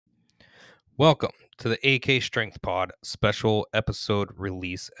Welcome to the AK Strength Pod special episode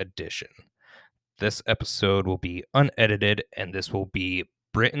release edition. This episode will be unedited and this will be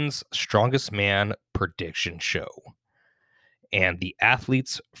Britain's Strongest Man prediction show. And the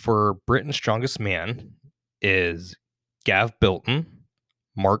athletes for Britain's Strongest Man is Gav Bilton,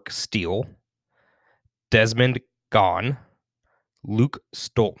 Mark Steele, Desmond Gahn, Luke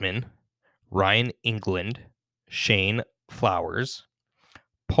Stoltman, Ryan England, Shane Flowers,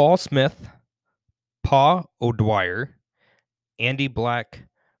 Paul Smith, Paul O'Dwyer, Andy Black,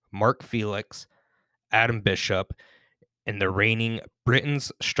 Mark Felix, Adam Bishop, and the reigning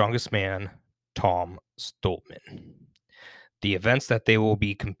Britain's Strongest Man, Tom Stoltman. The events that they will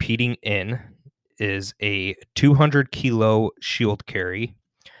be competing in is a 200 kilo shield carry,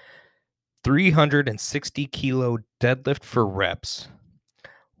 360 kilo deadlift for reps,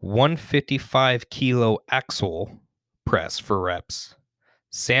 155 kilo axle press for reps,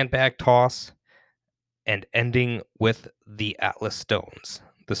 sandbag toss, and ending with the Atlas Stones.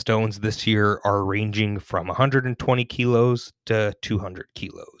 The stones this year are ranging from 120 kilos to 200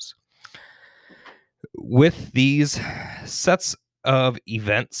 kilos. With these sets of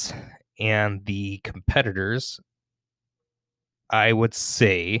events and the competitors, I would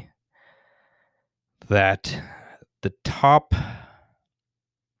say that the top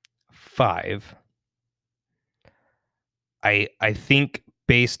 5, I think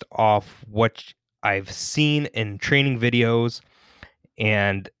based off what I've seen in training videos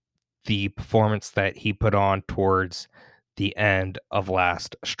and the performance that he put on towards the end of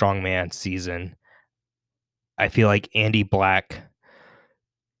last strongman season, I feel like Andy Black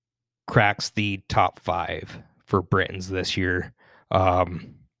cracks the top 5 for Britons this year.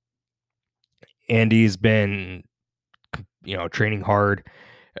 Andy's been, training hard,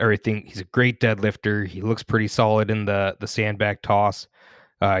 everything. He's a great deadlifter. He looks pretty solid in the sandbag toss.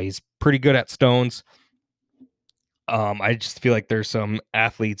 He's pretty good at stones. I just feel like there's some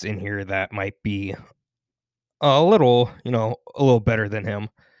athletes in here that might be a little better than him,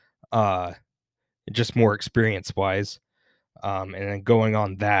 just more experience wise. And then going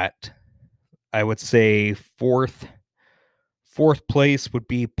on that, I would say fourth place would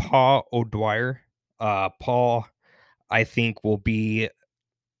be Paul O'Dwyer. Paul, I think, will be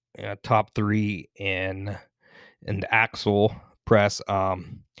top 3 in the axle press.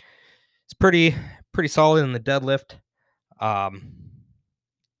 It's pretty solid in the deadlift.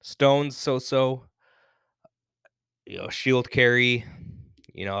 Stones so. Shield carry.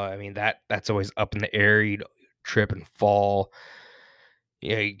 That's always up in the air. You trip and fall.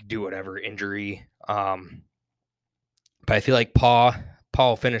 You can do whatever injury. But I feel like Paul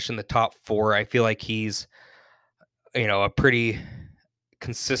finished in the top 4. I feel like he's a pretty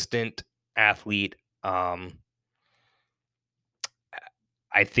consistent athlete.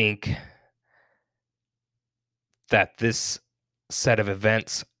 I think that this set of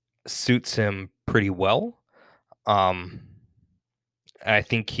events suits him pretty well. I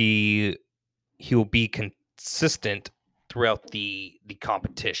think he'll be consistent throughout the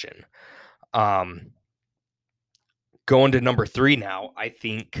competition. Going to number 3 now, I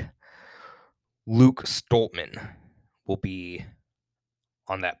think Luke Stoltman will be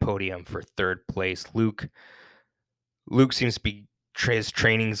on that podium for 3rd place. Luke seems to be his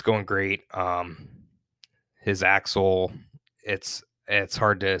training's going great. His axle, it's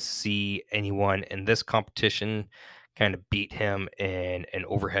hard to see anyone in this competition kind of beat him in an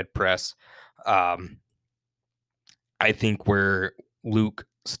overhead press. I think where Luke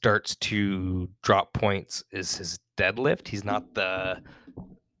starts to drop points is his deadlift. He's not the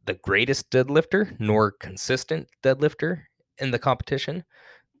greatest deadlifter nor consistent deadlifter in the competition.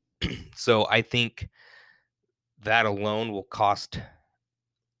 So I think that alone will cost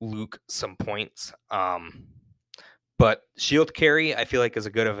Luke some points. But shield carry, I feel like, is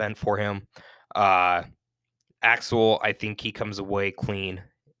a good event for him. Axle, I think he comes away clean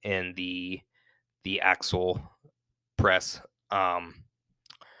in the axle press.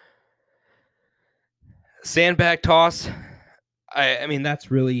 Sandbag toss, I mean, that's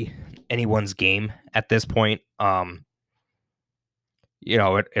really anyone's game at this point.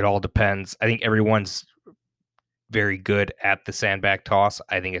 It all depends. I think everyone's very good at the sandbag toss.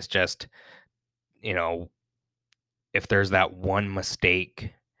 I think it's just, if there's that one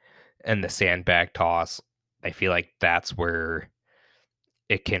mistake in the sandbag toss, I feel like that's where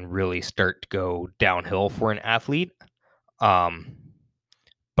it can really start to go downhill for an athlete.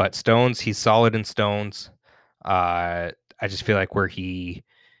 But stones, he's solid in stones. I just feel like where he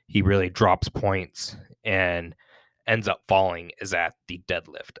really drops points and ends up falling is at the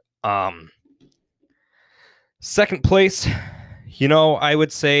deadlift. 2nd place, I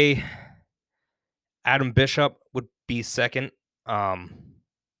would say Adam Bishop would be second. Um,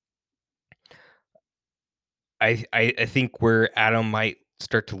 I think where Adam might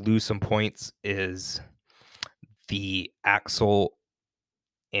start to lose some points is the Axel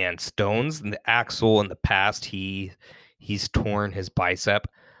and Stones. And the Axel in the past, he's torn his bicep.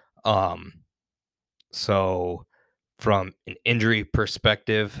 Um, so from an injury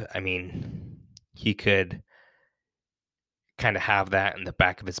perspective, I mean, he could kind of have that in the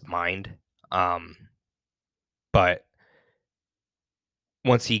back of his mind. But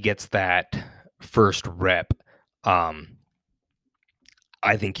once he gets that first rep, um,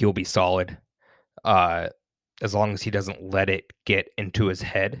 I think he'll be solid. Uh, as long as he doesn't let it get into his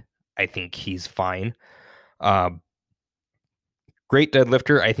head, I think he's fine. Um, Great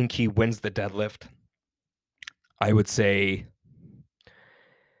deadlifter. I think he wins the deadlift. I would say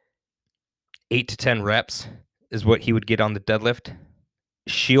 8 to 10 reps is what he would get on the deadlift.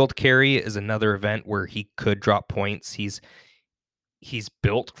 Shield carry is another event where he could drop points. He's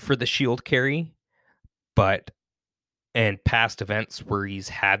built for the shield carry, but in past events where he's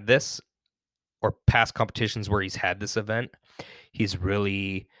had this, or past competitions where he's had this event, he's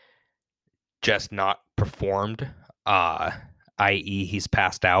really just not performed. I.e., he's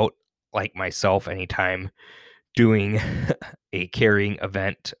passed out like myself anytime doing a carrying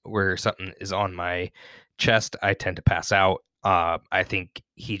event where something is on my chest. I tend to pass out. I think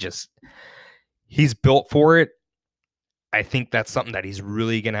he's built for it. I think that's something that he's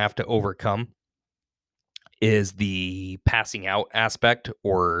really going to have to overcome is the passing out aspect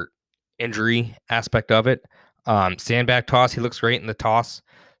or injury aspect of it. Sandbag toss, he looks great in the toss.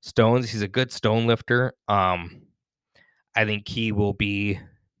 Stones, he's a good stone lifter. I think he will be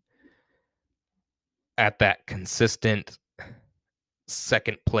at that consistent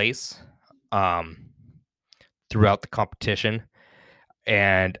second place throughout the competition.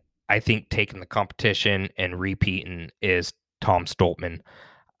 And I think taking the competition and repeating is Tom Stoltman.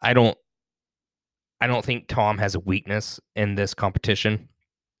 I don't think Tom has a weakness in this competition.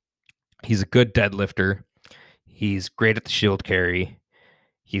 He's a good deadlifter. He's great at the shield carry.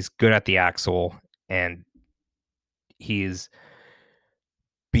 He's good at the axle, and he's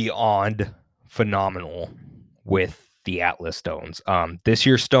beyond phenomenal with the Atlas stones. This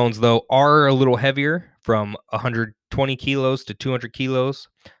year's stones, though, are a little heavier from 120 kilos to 200 kilos.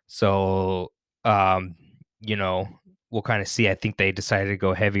 So, um, you know, we'll kind of see. I think they decided to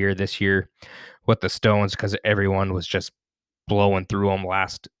go heavier this year with the stones because everyone was just blowing through them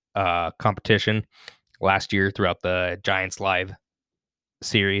last competition last year throughout the Giants Live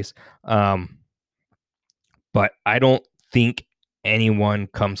series. But I don't think anyone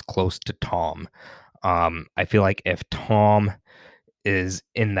comes close to Tom. I feel like if Tom is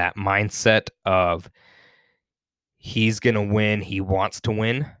in that mindset of he's gonna win, he wants to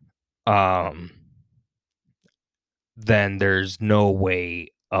win, um, then there's no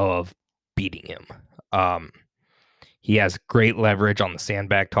way of beating him. Um, he has great leverage on the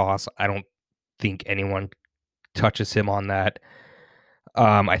sandbag toss. I don't think anyone touches him on that.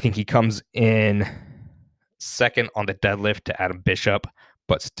 I think he comes in second on the deadlift to Adam Bishop,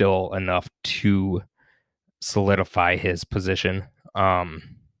 but still enough to solidify his position at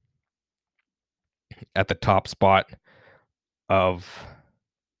the top spot of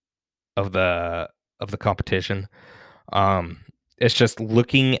of the of the competition. It's just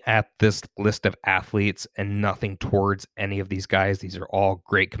looking at this list of athletes and nothing towards any of these guys. These are all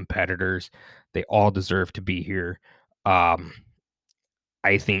great competitors. They all deserve to be here. Um,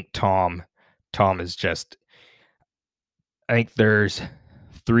 I think Tom is just. I think there's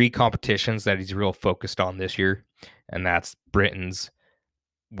 3 competitions that he's real focused on this year, and that's Britain's,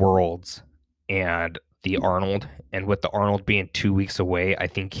 Worlds, and the Arnold. And with the Arnold being 2 weeks away, I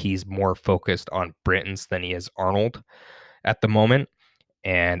think he's more focused on Britain's than he is Arnold at the moment.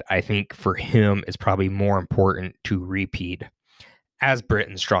 And I think for him, it's probably more important to repeat as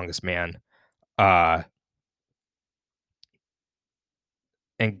Britain's strongest man, uh,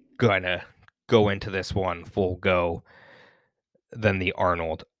 and gonna go into this one full go than the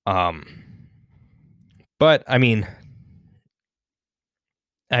Arnold. But I mean,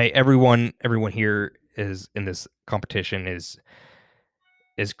 everyone here is in this competition is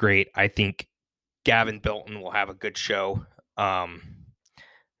great. I think Gavin Belton will have a good show.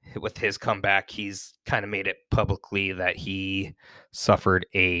 With his comeback, he's kind of made it publicly that he suffered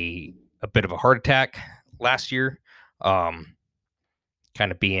a bit of a heart attack last year, kind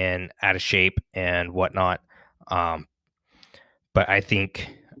of being out of shape and whatnot. Um, but I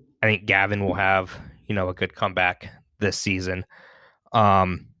think Gavin will have a good comeback this season.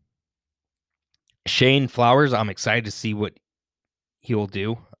 Shane Flowers, I'm excited to see what he will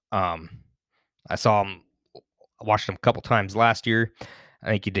do. I watched him a couple times last year. I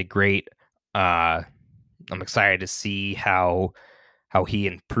think he did great. I'm excited to see how he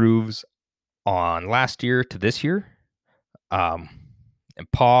improves on last year to this year. And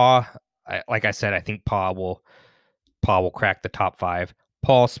like I said, I think Paul will crack the top 5.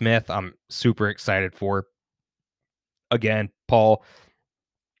 Paul Smith, I'm super excited for. Again, Paul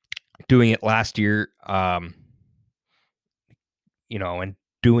doing it last year, and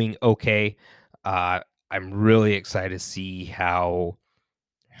doing okay. I'm really excited to see how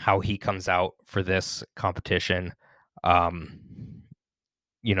he comes out for this competition. The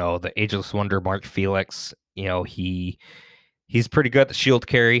Ageless Wonder, Mark Felix, he's pretty good at the shield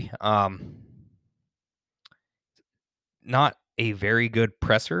carry. Not a very good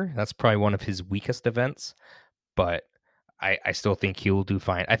presser. That's probably one of his weakest events, but I still think he will do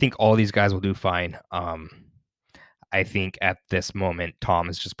fine. I think all these guys will do fine. I think at this moment, Tom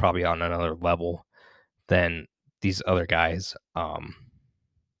is just probably on another level than these other guys.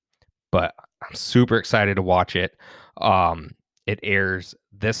 But I'm super excited to watch it. It airs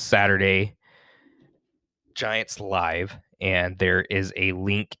this Saturday, Giants Live, and there is a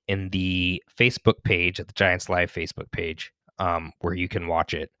link in the Facebook page, at the Giants Live Facebook page, where you can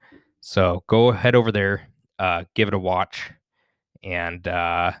watch it. So go head over there, give it a watch, and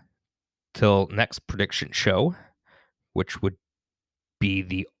till next prediction show, which would be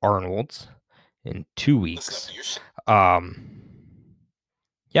the Arnolds in 2 weeks. Yeah,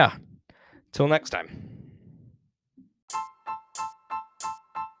 till next time.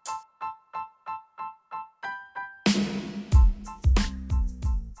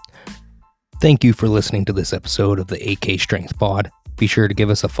 Thank you for listening to this episode of the AK Strength Pod. Be sure to give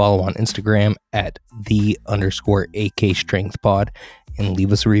us a follow on Instagram at @the_AK Strength Pod and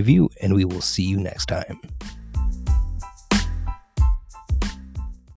leave us a review, and we will see you next time.